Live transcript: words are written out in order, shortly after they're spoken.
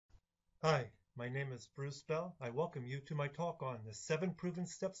Hi, my name is Bruce Bell. I welcome you to my talk on the 7 proven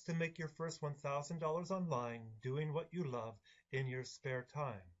steps to make your first $1,000 online doing what you love in your spare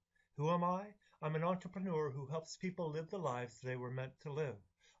time. Who am I? I'm an entrepreneur who helps people live the lives they were meant to live.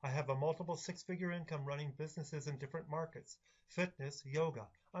 I have a multiple six-figure income running businesses in different markets. Fitness, yoga.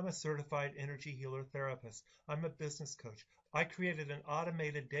 I'm a certified energy healer therapist. I'm a business coach. I created an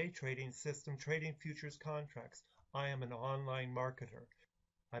automated day trading system trading futures contracts. I am an online marketer.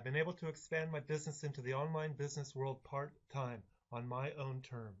 I've been able to expand my business into the online business world part-time on my own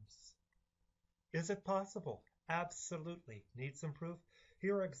terms. Is it possible? Absolutely. Need some proof?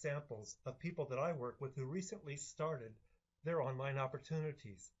 Here are examples of people that I work with who recently started their online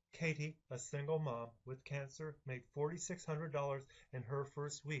opportunities. Katie, a single mom with cancer, made $4,600 in her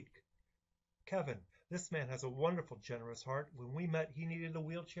first week. Kevin, this man has a wonderful, generous heart. When we met, he needed a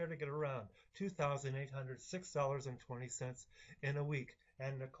wheelchair to get around. $2,806.20 in a week.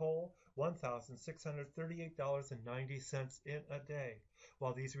 And Nicole, $1,638.90 in a day.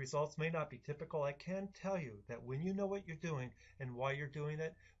 While these results may not be typical, I can tell you that when you know what you're doing and why you're doing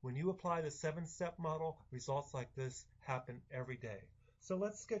it, when you apply the 7-step model, results like this happen every day. So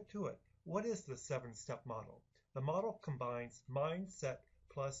let's get to it. What is the 7-step model? The model combines mindset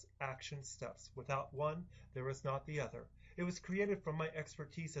plus action steps. Without one, there is not the other. It was created from my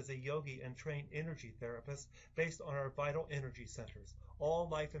expertise as a yogi and trained energy therapist based on our vital energy centers. All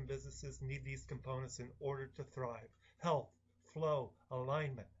life and businesses need these components in order to thrive. Health, flow,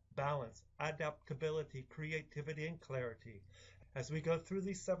 alignment, balance, adaptability, creativity, and clarity. As we go through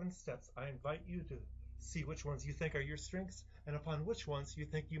these 7 steps, I invite you to see which ones you think are your strengths and upon which ones you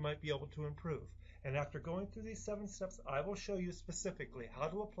think you might be able to improve. And after going through these 7 steps, I will show you specifically how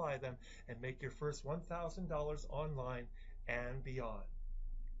to apply them and make your first $1,000 online and beyond.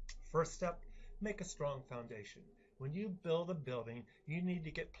 First step, make a strong foundation. When you build a building, you need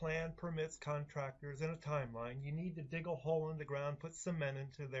to get plan, permits, contractors, and a timeline. You need to dig a hole in the ground, put cement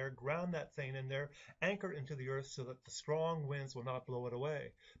into there, ground that thing in there, anchor into the earth so that the strong winds will not blow it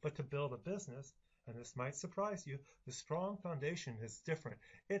away. But to build a business, and this might surprise you, the strong foundation is different.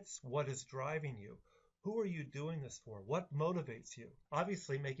 It's what is driving you. Who are you doing this for? What motivates you?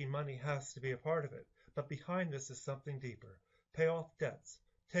 Obviously, making money has to be a part of it, but behind this is something deeper. Pay off debts,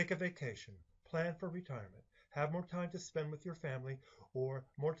 take a vacation, plan for retirement, have more time to spend with your family, or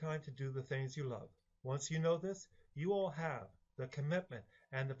more time to do the things you love. Once you know this, you will have the commitment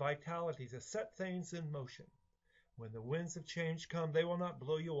and the vitality to set things in motion. When the winds of change come, they will not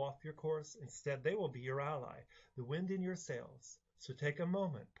blow you off your course. Instead, they will be your ally, the wind in your sails. So take a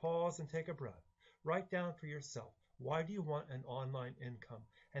moment, pause, and take a breath. Write down for yourself, why do you want an online income?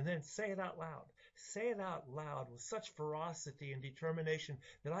 And then say it out loud. Say it out loud with such ferocity and determination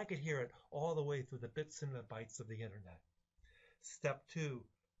that I could hear it all the way through the bits and the bytes of the internet. Step 2,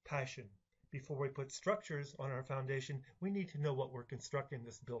 passion. Before we put structures on our foundation, we need to know what we're constructing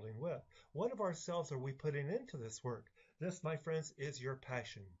this building with. What of ourselves are we putting into this work? This, my friends, is your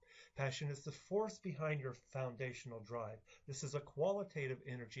passion. Passion is the force behind your foundational drive. This is a qualitative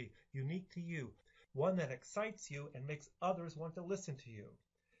energy unique to you, one that excites you and makes others want to listen to you.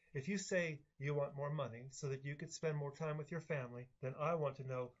 If you say you want more money so that you could spend more time with your family, then I want to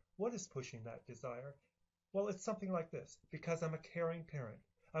know what is pushing that desire. Well, it's something like this. Because I'm a caring parent,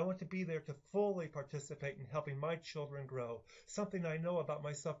 I want to be there to fully participate in helping my children grow. Something I know about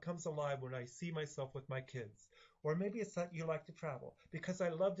myself comes alive when I see myself with my kids. Or maybe it's that you like to travel, because I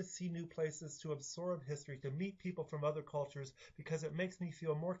love to see new places, to absorb history, to meet people from other cultures, because it makes me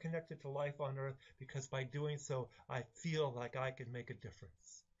feel more connected to life on earth, because by doing so, I feel like I can make a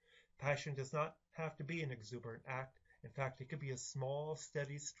difference. Passion does not have to be an exuberant act. In fact, it could be a small,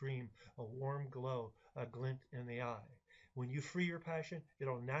 steady stream, a warm glow, a glint in the eye. When you free your passion,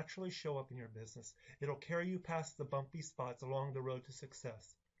 it'll naturally show up in your business. It'll carry you past the bumpy spots along the road to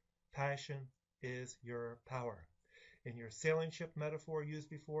success. Passion is your power. In your sailing ship metaphor used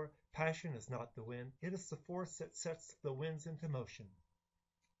before, passion is not the wind. It is the force that sets the winds into motion.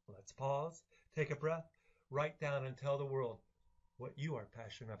 Let's pause, take a breath, write down and tell the world what you are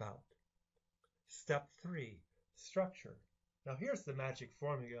passionate about. Step 3, structure. Now here's the magic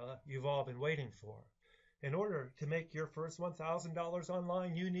formula you've all been waiting for. In order to make your first $1,000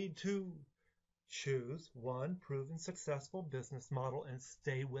 online, you need to choose one proven successful business model and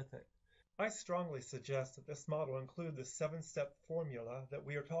stay with it. I strongly suggest that this model include the 7-step formula that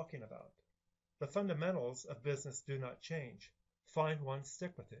we are talking about. The fundamentals of business do not change. Find one,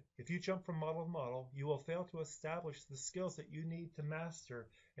 stick with it. If you jump from model to model, you will fail to establish the skills that you need to master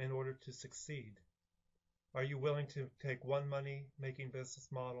in order to succeed. Are you willing to take one money-making business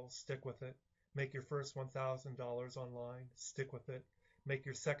model, stick with it, make your first $1,000 online, stick with it, Make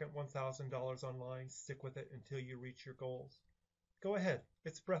your second $1,000 online. Stick with it until you reach your goals. Go ahead.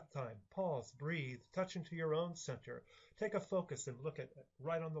 It's breath time. Pause, breathe, touch into your own center. Take a focus and look at it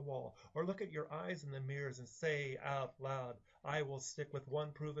right on the wall, or look at your eyes in the mirrors and say out loud, I will stick with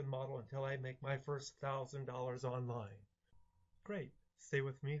one proven model until I make my first $1,000 online. Great. Stay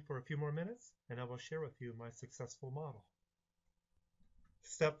with me for a few more minutes, and I will share with you my successful model.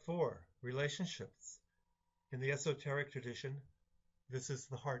 Step 4, relationships. In the esoteric tradition, this is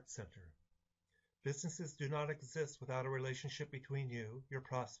the heart center. Businesses do not exist without a relationship between you, your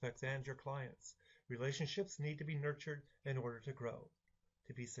prospects, and your clients. Relationships need to be nurtured in order to grow.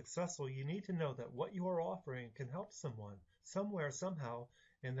 To be successful, you need to know that what you are offering can help someone, somewhere, somehow,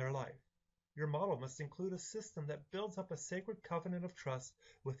 in their life. Your model must include a system that builds up a sacred covenant of trust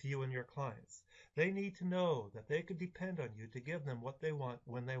with you and your clients. They need to know that they could depend on you to give them what they want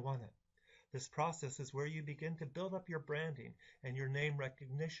when they want it. This process is where you begin to build up your branding and your name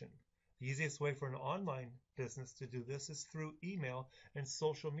recognition. The easiest way for an online business to do this is through email and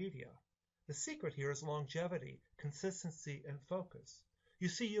social media. The secret here is longevity, consistency, and focus. You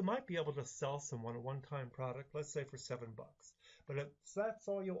see, you might be able to sell someone a one-time product, let's say for $7, but if that's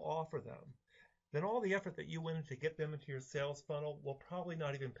all you offer them, then all the effort that you went in to get them into your sales funnel will probably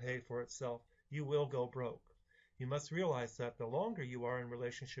not even pay for itself. You will go broke. You must realize that the longer you are in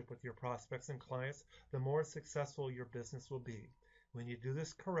relationship with your prospects and clients, the more successful your business will be. When you do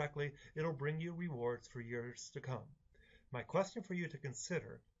this correctly, it'll bring you rewards for years to come. My question for you to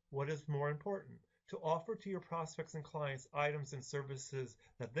consider, what is more important? To offer to your prospects and clients items and services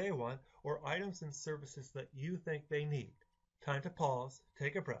that they want, or items and services that you think they need? Time to pause,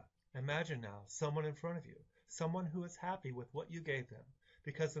 take a breath. Imagine now someone in front of you, someone who is happy with what you gave them,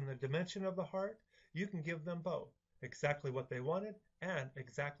 because in the dimension of the heart, you can give them both, exactly what they wanted and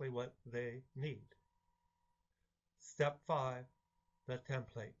exactly what they need. Step 5. The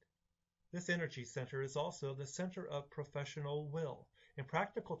template. This energy center is also the center of professional will. In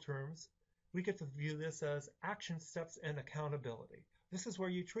practical terms, we get to view this as action steps and accountability. This is where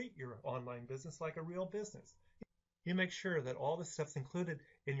you treat your online business like a real business. You make sure that all the steps included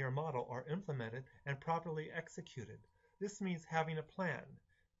in your model are implemented and properly executed. This means having a plan.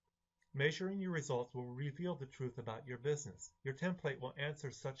 Measuring your results will reveal the truth about your business. Your template will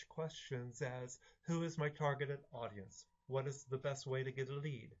answer such questions as, who is my targeted audience? What is the best way to get a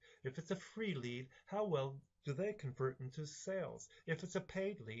lead? If it's a free lead, how well do they convert into sales? If it's a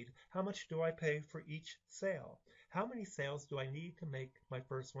paid lead, how much do I pay for each sale? How many sales do I need to make my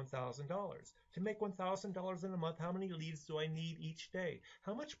first $1,000? To make $1,000 in a month, how many leads do I need each day?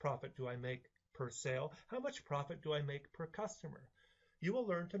 How much profit do I make per sale? How much profit do I make per customer? You will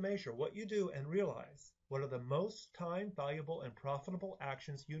learn to measure what you do and realize what are the most time valuable and profitable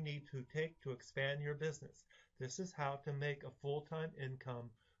actions you need to take to expand your business. This is how to make a full-time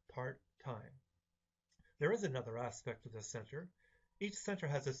income part-time. There is another aspect to the center. Each center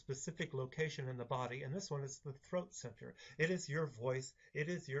has a specific location in the body, and this one is the throat center. It is your voice. It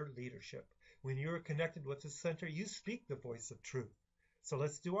is your leadership. When you are connected with the center, you speak the voice of truth. So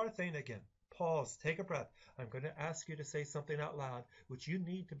let's do our thing again. Pause, take a breath. I'm going to ask you to say something out loud which you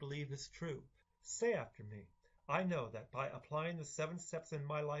need to believe is true. Say after me. I know that by applying the 7 steps in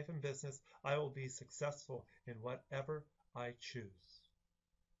my life and business, I will be successful in whatever I choose.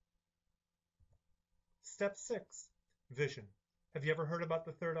 Step 6, vision. Have you ever heard about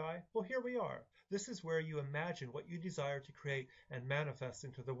the third eye? Well, here we are. This is where you imagine what you desire to create and manifest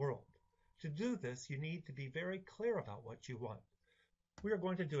into the world. To do this, you need to be very clear about what you want. We are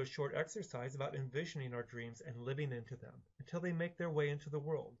going to do a short exercise about envisioning our dreams and living into them until they make their way into the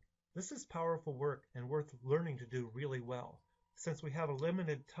world. This is powerful work and worth learning to do really well. Since we have a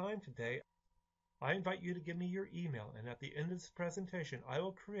limited time today, I invite you to give me your email, and at the end of this presentation, I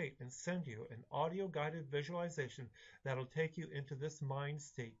will create and send you an audio-guided visualization that will take you into this mind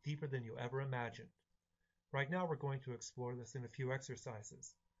state deeper than you ever imagined. Right now, we're going to explore this in a few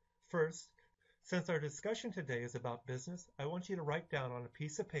exercises. First, since our discussion today is about business, I want you to write down on a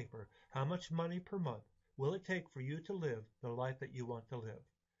piece of paper how much money per month will it take for you to live the life that you want to live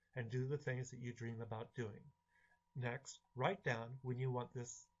and do the things that you dream about doing. Next, write down when you want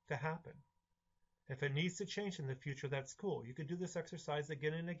this to happen. If it needs to change in the future, that's cool. You could do this exercise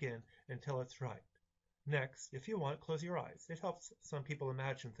again and again until it's right. Next, if you want, close your eyes. It helps some people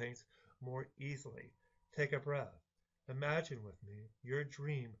imagine things more easily. Take a breath. Imagine with me your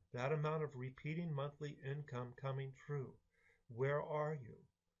dream, that amount of repeating monthly income coming true. Where are you?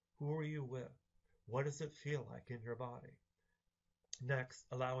 Who are you with? What does it feel like in your body? Next,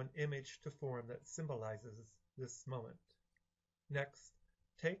 allow an image to form that symbolizes this moment. Next,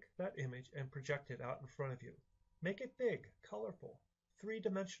 take that image and project it out in front of you. Make it big, colorful.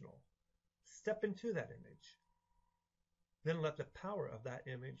 three-dimensional. Step into that image. Then let the power of that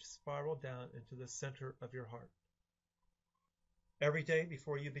image spiral down into the center of your heart. Every day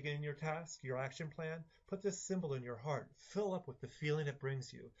before you begin your task, your action plan, put this symbol in your heart. Fill up with the feeling it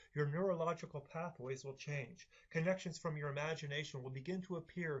brings you. Your neurological pathways will change. Connections from your imagination will begin to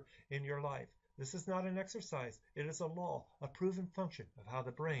appear in your life. This is not an exercise. It is a law, a proven function of how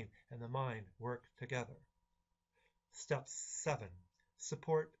the brain and the mind work together. Step 7.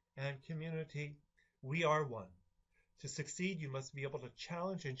 Support and community. We are one. To succeed, you must be able to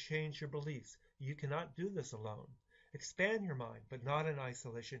challenge and change your beliefs. You cannot do this alone. Expand your mind, but not in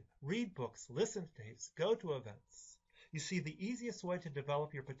isolation. Read books, listen to tapes, go to events. You see, the easiest way to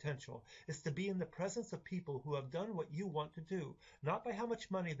develop your potential is to be in the presence of people who have done what you want to do, not by how much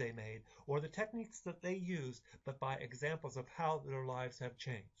money they made or the techniques that they used, but by examples of how their lives have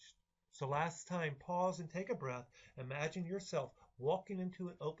changed. So last time, pause and take a breath. Imagine yourself walking into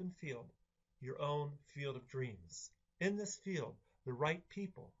an open field, your own field of dreams. In this field, the right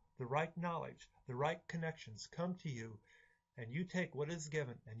people, the right knowledge, the right connections come to you, and you take what is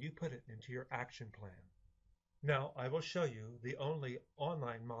given and you put it into your action plan. Now, I will show you the only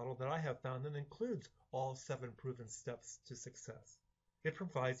online model that I have found that includes all 7 proven steps to success. It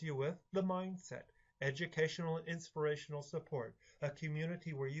provides you with the mindset, educational and inspirational support, a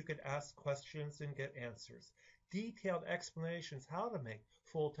community where you can ask questions and get answers, detailed explanations how to make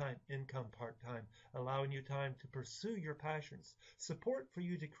full-time income part-time, allowing you time to pursue your passions, support for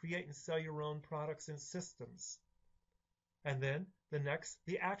you to create and sell your own products and systems. And then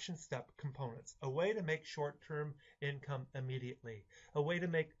the action step components, a way to make short-term income immediately, a way to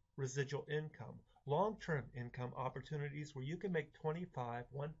make residual income, long-term income opportunities where you can make $25, $100,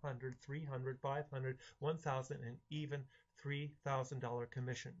 $300, $500, $1,000, and even $3,000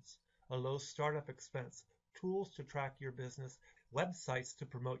 commissions, a low startup expense, tools to track your business, websites to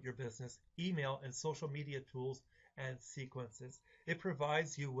promote your business, email and social media tools, and sequences. It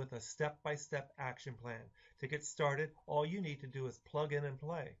provides you with a step-by-step action plan. To get started, all you need to do is plug in and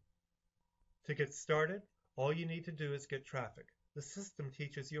play. To get started, all you need to do is get traffic. The system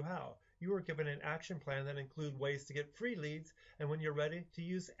teaches you how. You are given an action plan that includes ways to get free leads, and when you're ready, to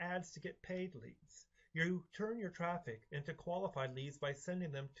use ads to get paid leads. You turn your traffic into qualified leads by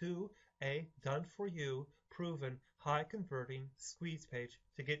sending them to a done-for-you, proven, high-converting squeeze page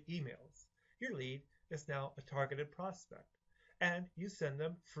to get emails. Your lead is now a targeted prospect, and you send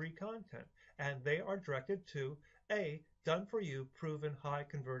them free content, and they are directed to a done-for-you, proven,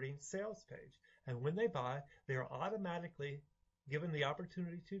 high-converting sales page. And when they buy, they are automatically given the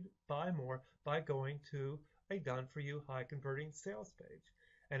opportunity to buy more by going to a done-for-you, high-converting sales page.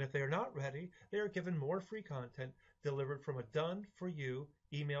 And if they are not ready, they are given more free content delivered from a done-for-you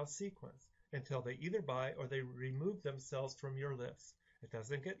email sequence until they either buy or they remove themselves from your list. It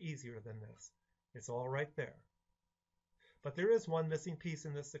doesn't get easier than this. It's all right there. But there is one missing piece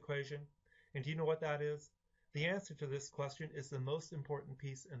in this equation, and do you know what that is? The answer to this question is the most important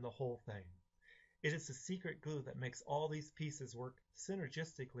piece in the whole thing. It is the secret glue that makes all these pieces work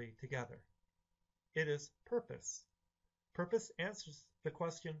synergistically together. It is purpose. Purpose answers the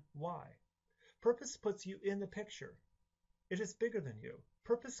question, why? Purpose puts you in the picture. It is bigger than you.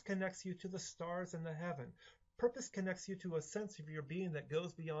 Purpose connects you to the stars and the heaven. Purpose connects you to a sense of your being that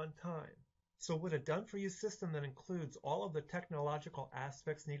goes beyond time. So with a done-for-you system that includes all of the technological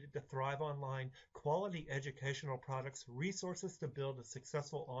aspects needed to thrive online, quality educational products, resources to build a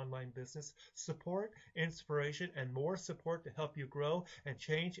successful online business, support, inspiration, and more support to help you grow and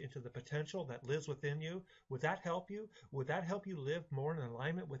change into the potential that lives within you, would that help you? Would that help you live more in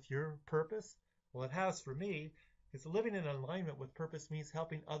alignment with your purpose? Well, it has for me, because living in alignment with purpose means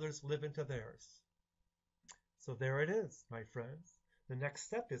helping others live into theirs. So there it is, my friends. The next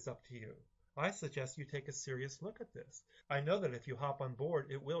step is up to you. I suggest you take a serious look at this. I know that if you hop on board,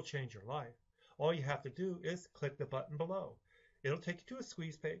 it will change your life. All you have to do is click the button below. It'll take you to a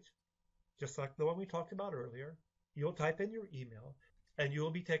squeeze page, just like the one we talked about earlier. You'll type in your email, and you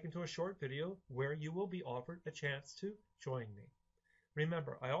will be taken to a short video where you will be offered a chance to join me.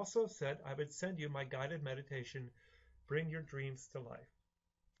 Remember, I also said I would send you my guided meditation, Bring Your Dreams to Life.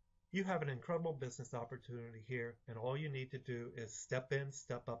 You have an incredible business opportunity here, and all you need to do is step in,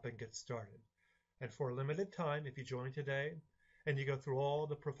 step up, and get started. And for a limited time, if you join today, and you go through all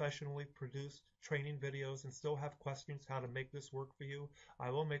the professionally produced training videos and still have questions how to make this work for you, I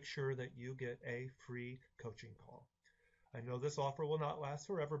will make sure that you get a free coaching call. I know this offer will not last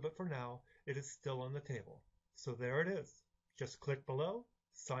forever, but for now, it is still on the table. So there it is. Just click below,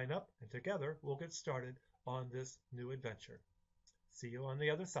 sign up, and together we'll get started on this new adventure. See you on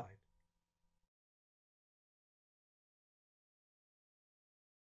the other side.